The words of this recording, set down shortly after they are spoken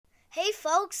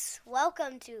folks.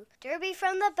 Welcome to Derby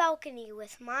from the Balcony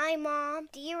with my mom,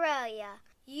 D'Aurelia.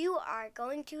 You are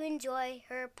going to enjoy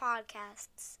her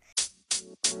podcasts.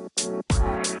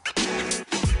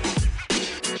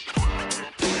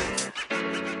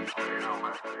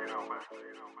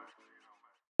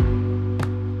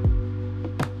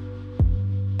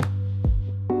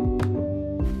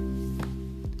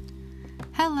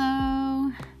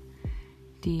 Hello,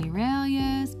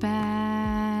 D'Aurelia's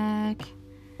back,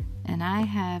 and I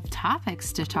have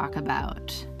topics to talk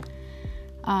about.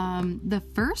 The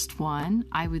first one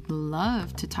I would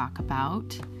love to talk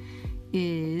about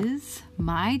is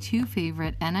my two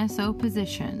favorite NSO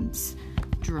positions.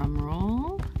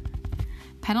 Drumroll.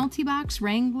 Penalty box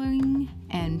wrangling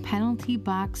and penalty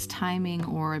box timing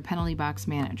or penalty box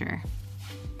manager.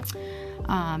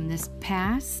 This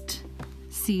past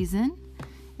season,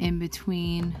 in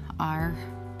between our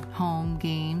home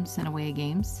games and away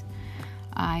games,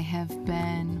 I have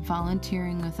been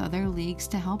volunteering with other leagues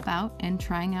to help out and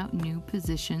trying out new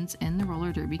positions in the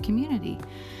roller derby community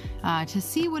to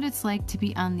see what it's like to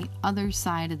be on the other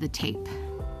side of the tape.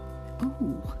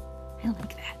 Ooh, I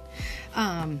like that.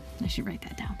 I should write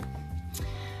that down.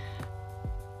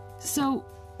 So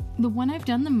the one I've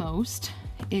done the most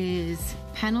is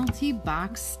penalty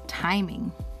box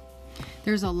timing.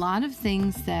 There's a lot of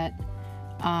things that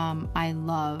I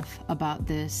love about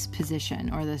this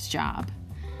position or this job.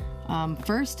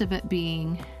 First of it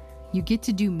being you get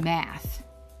to do math,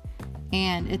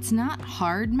 and it's not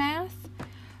hard math,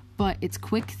 but it's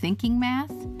quick thinking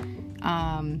math,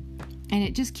 and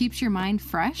it just keeps your mind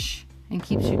fresh and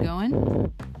keeps you going.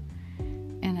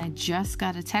 And I just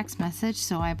got a text message,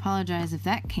 so I apologize if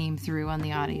that came through on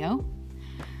the audio.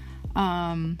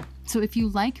 So if you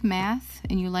like math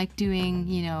and you like doing,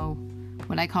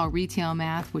 what I call retail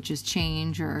math, which is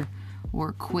change or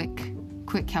quick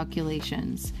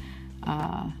calculations,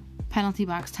 penalty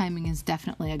box timing is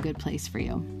definitely a good place for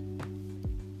you.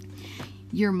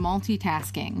 You're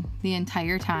multitasking the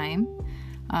entire time,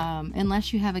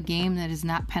 unless you have a game that is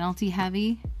not penalty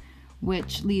heavy,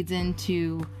 which leads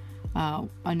into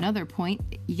another point.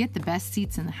 You get the best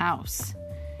seats in the house.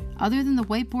 Other than the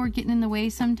whiteboard getting in the way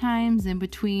sometimes in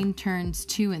between turns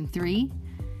 2 and 3,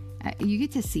 you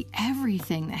get to see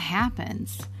everything that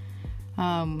happens.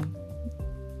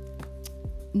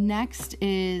 Next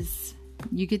is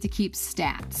you get to keep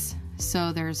stats.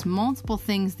 So there's multiple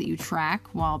things that you track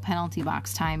while penalty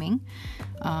box timing.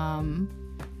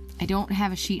 I don't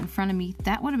have a sheet in front of me.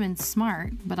 That would have been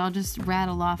smart, but I'll just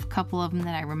rattle off a couple of them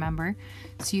that I remember.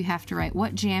 So you have to write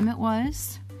what jam it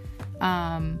was,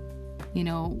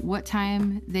 what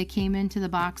time they came into the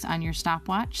box on your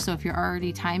stopwatch. So if you're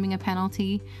already timing a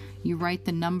penalty, you write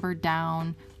the number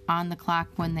down on the clock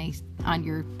on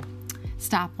your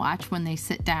stopwatch when they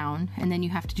sit down, and then you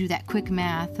have to do that quick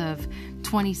math of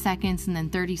 20 seconds and then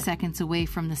 30 seconds away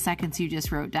from the seconds you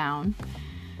just wrote down.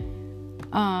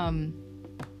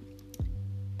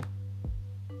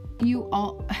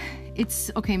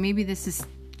 It's okay, maybe this is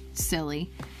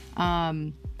silly,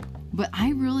 but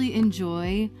I really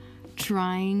enjoy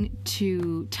trying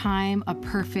to time a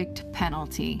perfect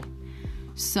penalty.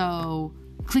 So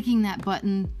clicking that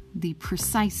button the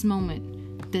precise moment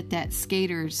that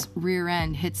skater's rear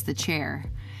end hits the chair,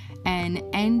 and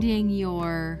ending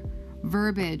your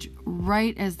verbiage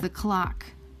right as the clock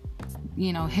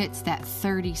hits that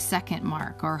 30-second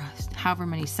mark, or however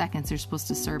many seconds they're supposed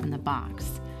to serve in the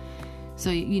box.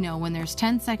 So, when there's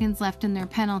 10 seconds left in their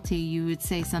penalty, you would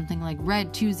say something like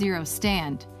red 2-0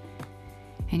 stand,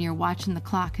 and you're watching the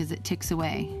clock as it ticks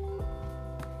away.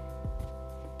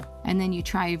 And then you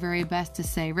try your very best to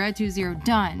say red 2-0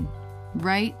 done,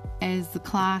 right as the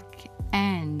clock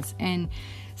ends. And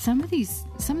some of these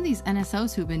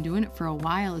NSOs who've been doing it for a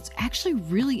while, it's actually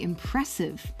really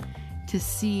impressive to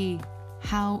see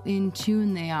how in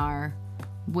tune they are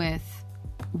with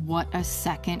what a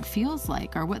second feels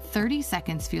like, or what 30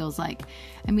 seconds feels like.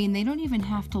 I mean, they don't even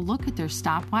have to look at their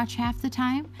stopwatch half the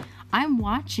time. I'm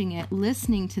watching it,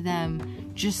 listening to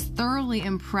them, just thoroughly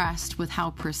impressed with how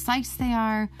precise they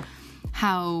are,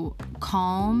 how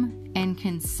calm and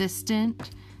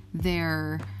consistent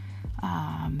their,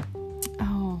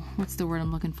 what's the word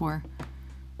I'm looking for?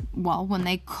 Well, when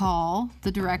they call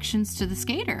the directions to the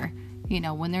skater,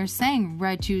 when they're saying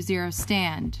red 2-0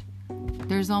 stand,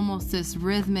 there's almost this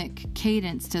rhythmic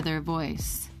cadence to their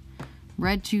voice.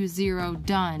 Red 2-0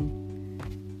 done.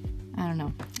 I don't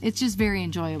know. It's just very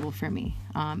enjoyable for me.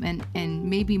 And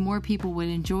maybe more people would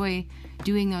enjoy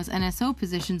doing those NSO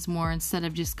positions more instead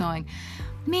of just going,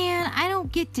 man, I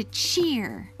don't get to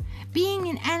cheer. Being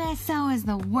an NSO is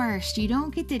the worst. You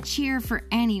don't get to cheer for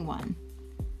anyone.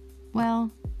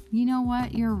 Well, you know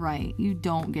what? You're right. You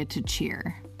don't get to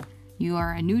cheer. You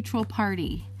are a neutral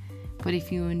party. But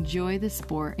if you enjoy the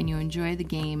sport and you enjoy the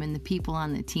game and the people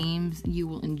on the teams, you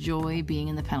will enjoy being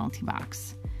in the penalty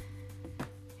box.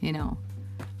 You know,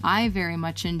 I very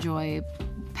much enjoy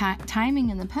timing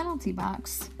in the penalty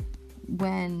box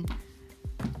when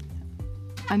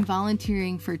I'm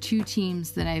volunteering for two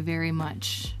teams that I very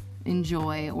much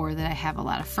enjoy or that I have a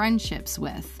lot of friendships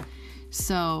with.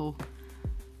 So,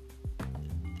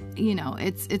 you know,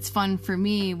 it's fun for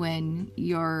me when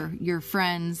your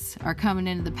friends are coming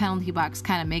into the penalty box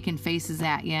kind of making faces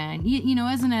at you. And, you know,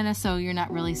 as an NSO, you're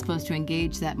not really supposed to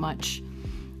engage that much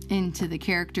into the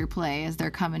character play as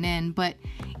they're coming in. But,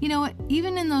 you know what,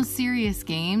 even in those serious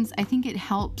games, I think it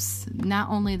helps not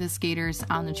only the skaters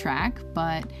on the track,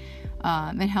 but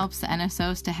it helps the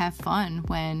NSOs to have fun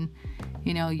when,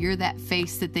 you know, you're that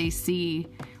face that they see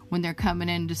when they're coming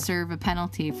in to serve a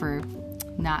penalty for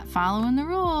not following the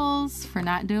rules, for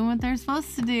not doing what they're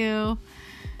supposed to do,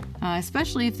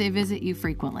 especially if they visit you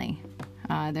frequently.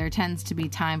 There tends to be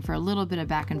time for a little bit of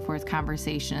back and forth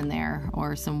conversation in there,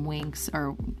 or some winks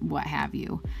or what have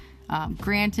you.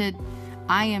 Granted,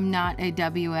 I am not a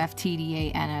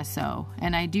WFTDA NSO,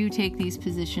 and I do take these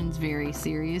positions very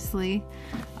seriously,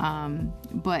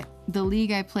 but the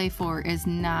league I play for is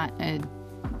not a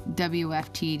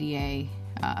WFTDA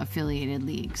affiliated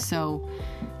league. So,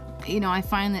 you know, I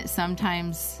find that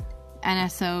sometimes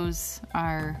NSOs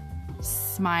are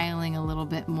smiling a little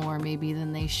bit more maybe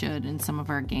than they should in some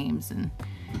of our games. And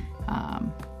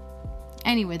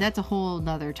anyway, that's a whole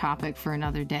nother topic for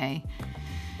another day.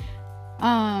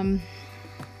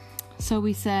 So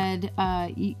we said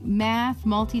math,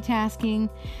 multitasking,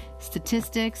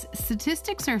 statistics.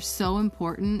 Statistics are so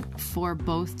important for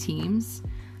both teams.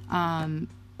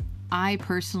 I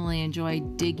personally enjoy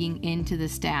digging into the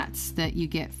stats that you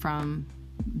get from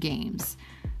games.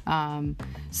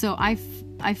 So I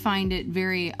find it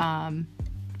very,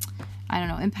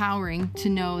 empowering to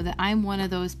know that I'm one of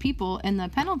those people in the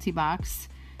penalty box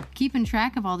keeping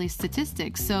track of all these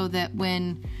statistics, so that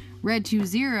when Red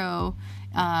 2-0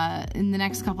 in the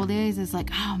next couple days is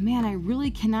like, oh man, I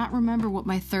really cannot remember what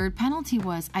my third penalty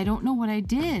was. I don't know what I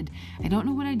did. I don't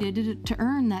know what I did to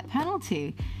earn that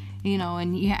penalty. You know,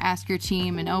 and you ask your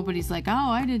team and nobody's like, oh,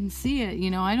 I didn't see it.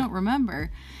 You know, I don't remember.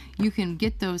 You can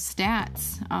get those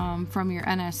stats from your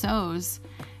NSOs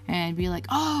and be like,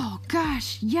 oh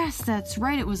gosh, yes, that's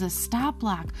right. It was a stop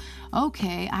block.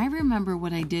 Okay, I remember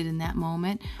what I did in that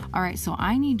moment. All right, so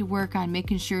I need to work on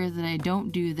making sure that I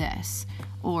don't do this,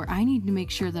 or I need to make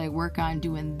sure that I work on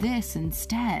doing this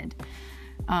instead.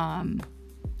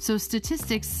 So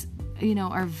statistics, you know,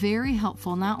 are very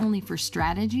helpful, not only for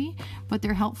strategy, but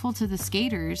they're helpful to the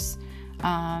skaters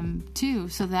too.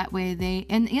 So that way they,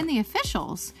 and the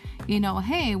officials, you know,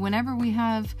 hey, whenever we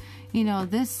have, you know,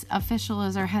 this official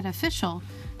as our head official,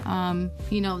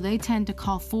 you know, they tend to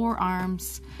call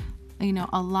forearms, you know,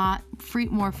 a lot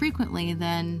more frequently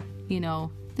than, you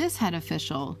know, this head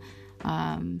official.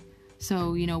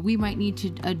 So, you know, we might need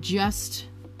to adjust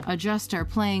our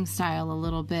playing style a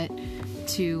little bit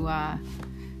to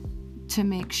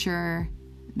make sure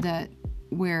that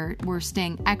we're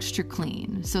staying extra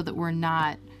clean, so that we're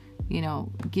not, you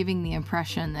know, giving the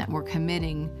impression that we're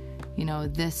committing, you know,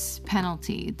 this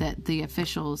penalty that the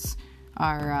officials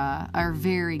are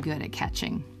very good at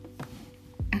catching.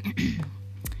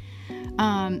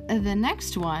 The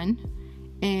next one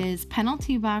is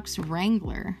penalty box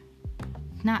wrangler.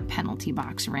 Not penalty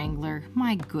box wrangler.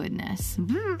 My goodness.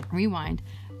 Rewind.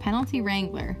 Penalty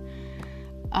wrangler.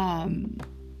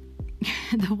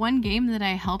 The one game that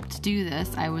I helped do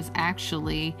this, I was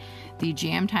actually the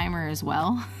jam timer as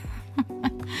well.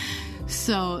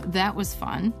 So that was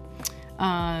fun.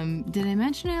 Did I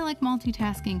mention I like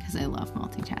multitasking? Because I love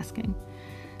multitasking.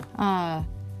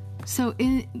 So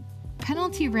in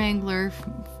penalty wrangler,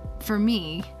 for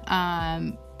me,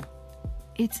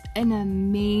 it's an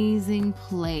amazing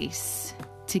place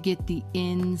to get the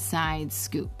inside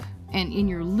scoop. And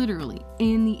you're literally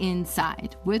in the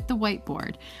inside with the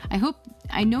whiteboard.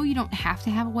 I know you don't have to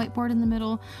have a whiteboard in the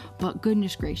middle, but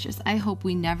goodness gracious, I hope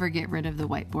we never get rid of the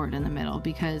whiteboard in the middle,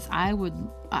 because I would,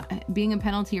 being a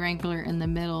penalty wrangler in the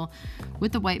middle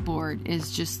with the whiteboard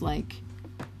is just like,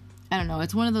 I don't know,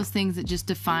 it's one of those things that just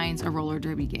defines a roller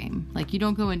derby game. Like, you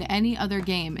don't go into any other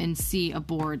game and see a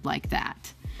board like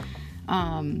that.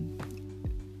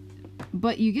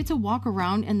 But you get to walk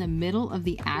around in the middle of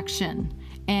the action.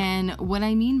 And what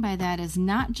I mean by that is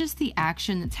not just the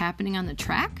action that's happening on the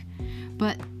track,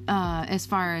 but as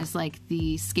far as like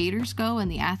the skaters go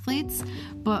and the athletes,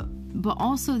 but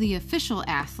also the official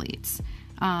athletes.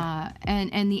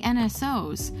 and the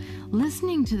NSOs,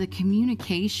 listening to the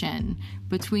communication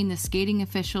between the skating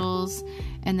officials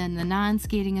and then the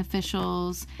non-skating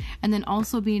officials, and then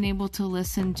also being able to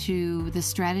listen to the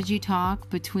strategy talk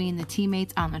between the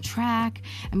teammates on the track.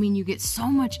 I mean, you get so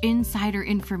much insider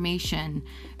information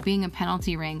being a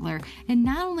penalty wrangler. And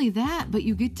not only that, but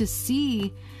you get to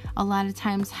see a lot of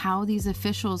times how these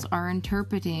officials are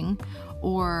interpreting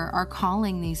or are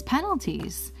calling these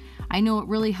penalties. I know it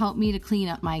really helped me to clean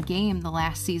up my game the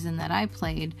last season that I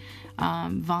played,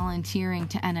 volunteering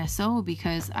to NSO,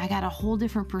 because I got a whole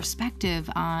different perspective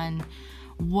on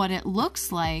what it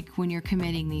looks like when you're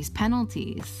committing these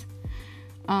penalties.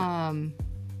 You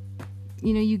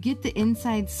get the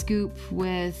inside scoop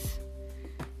with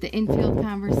the infield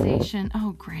conversation.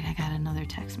 Oh, great, I got another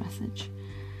text message.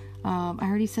 I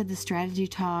already said the strategy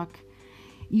talk.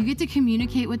 You get to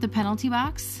communicate with the penalty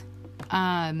box.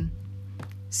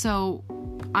 So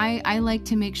I like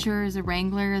to make sure as a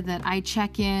wrangler that I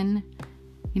check in,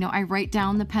 I write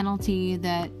down the penalty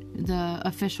that the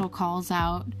official calls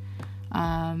out,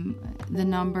 the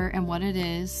number and what it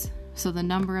is. So the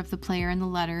number of the player and the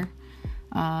letter.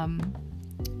 And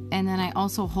then I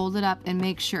also hold it up and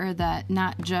make sure that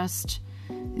not just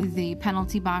the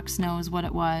penalty box knows what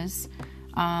it was,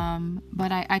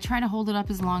 but I try to hold it up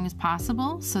as long as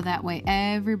possible, so that way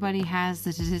everybody has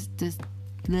the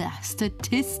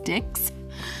statistics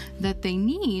that they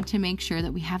need to make sure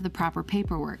that we have the proper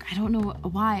paperwork. I don't know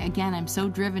why, again, I'm so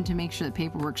driven to make sure the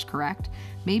paperwork's correct.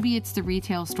 Maybe it's the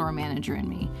retail store manager in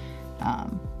me. I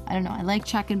don't know. I like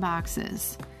checking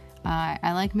boxes.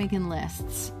 I like making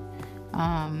lists.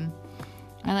 I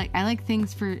like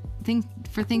things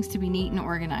to be neat and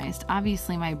organized.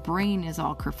 Obviously, my brain is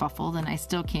all kerfuffled and I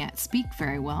still can't speak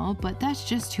very well, but that's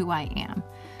just who I am.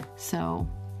 So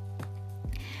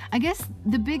I guess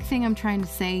the big thing I'm trying to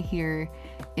say here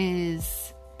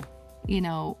is,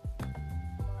 the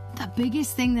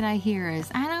biggest thing that I hear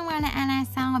is, I don't want to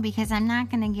NSO because I'm not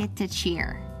going to get to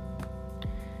cheer.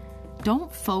 Don't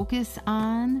focus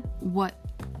on what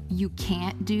you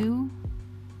can't do.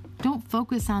 Don't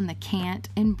focus on the can't.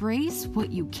 Embrace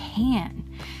what you can.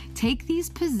 Take these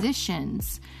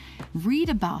positions, read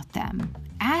about them,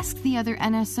 ask the other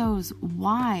NSOs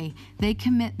why they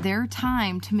commit their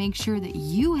time to make sure that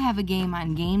you have a game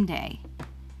on game day.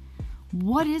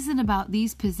 What is it about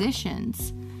these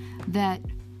positions that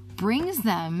brings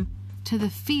them to the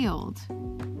field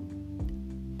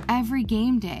every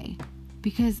game day?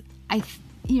 Because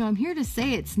I'm here to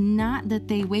say it's not that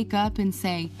they wake up and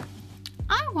say,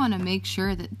 I want to make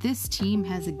sure that this team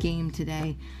has a game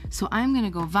today, so I'm going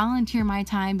to go volunteer my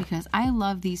time because I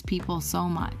love these people so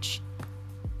much.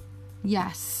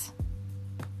 Yes,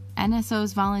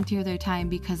 NSOs volunteer their time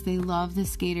because they love the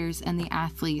skaters and the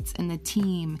athletes and the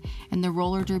team and the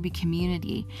roller derby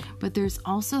community. But there's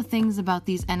also things about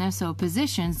these NSO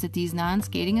positions that these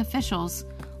non-skating officials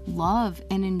love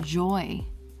and enjoy.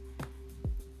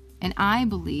 And I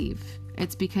believe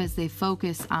it's because they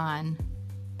focus on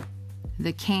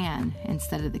the can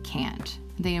instead of the can't.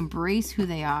 They embrace who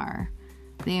they are.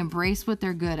 They embrace what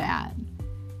they're good at.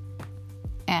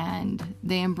 And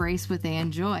they embrace what they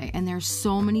enjoy. And there's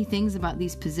so many things about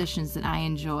these positions that I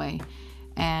enjoy.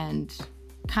 And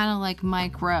kind of like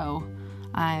Mike Rowe,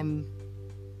 I'm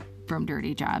from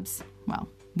Dirty Jobs. Well,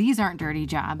 these aren't dirty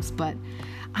jobs, but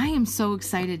I am so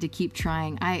excited to keep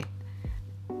trying.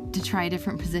 To try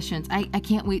different positions. I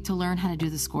can't wait to learn how to do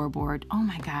the scoreboard. Oh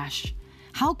my gosh.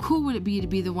 How cool would it be to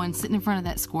be the one sitting in front of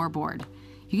that scoreboard?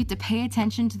 You get to pay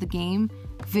attention to the game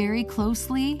very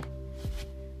closely.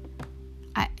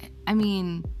 I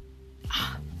mean,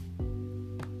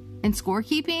 in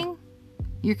scorekeeping,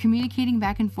 you're communicating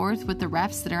back and forth with the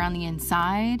refs that are on the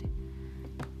inside.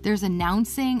 There's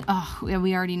announcing. Oh,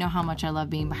 we already know how much I love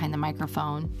being behind the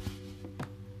microphone.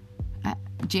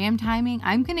 Jam timing.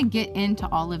 I'm going to get into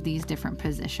all of these different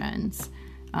positions.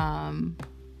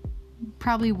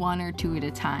 Probably one or two at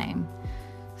a time.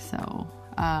 So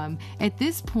at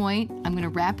this point, I'm going to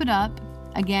wrap it up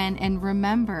again. And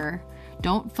remember,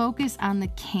 don't focus on the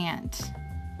can't.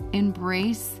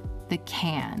 Embrace the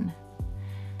can.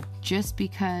 Just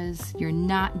because you're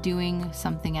not doing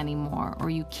something anymore or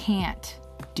you can't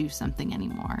do something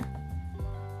anymore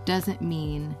doesn't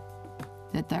mean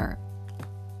that there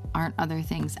aren't other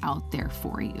things out there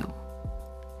for you.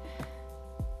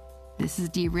 This is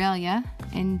Deralia.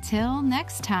 Until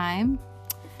next time,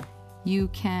 you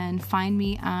can find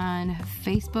me on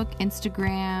Facebook,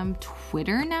 Instagram,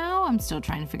 Twitter now. I'm still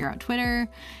trying to figure out Twitter.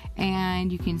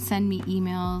 And you can send me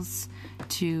emails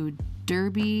to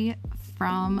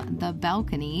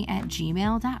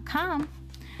derbyfromthebalcony@gmail.com.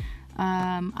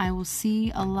 I will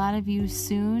see a lot of you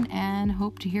soon and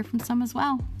hope to hear from some as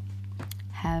well.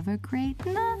 Have a great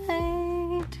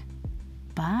night.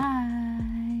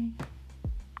 Bye.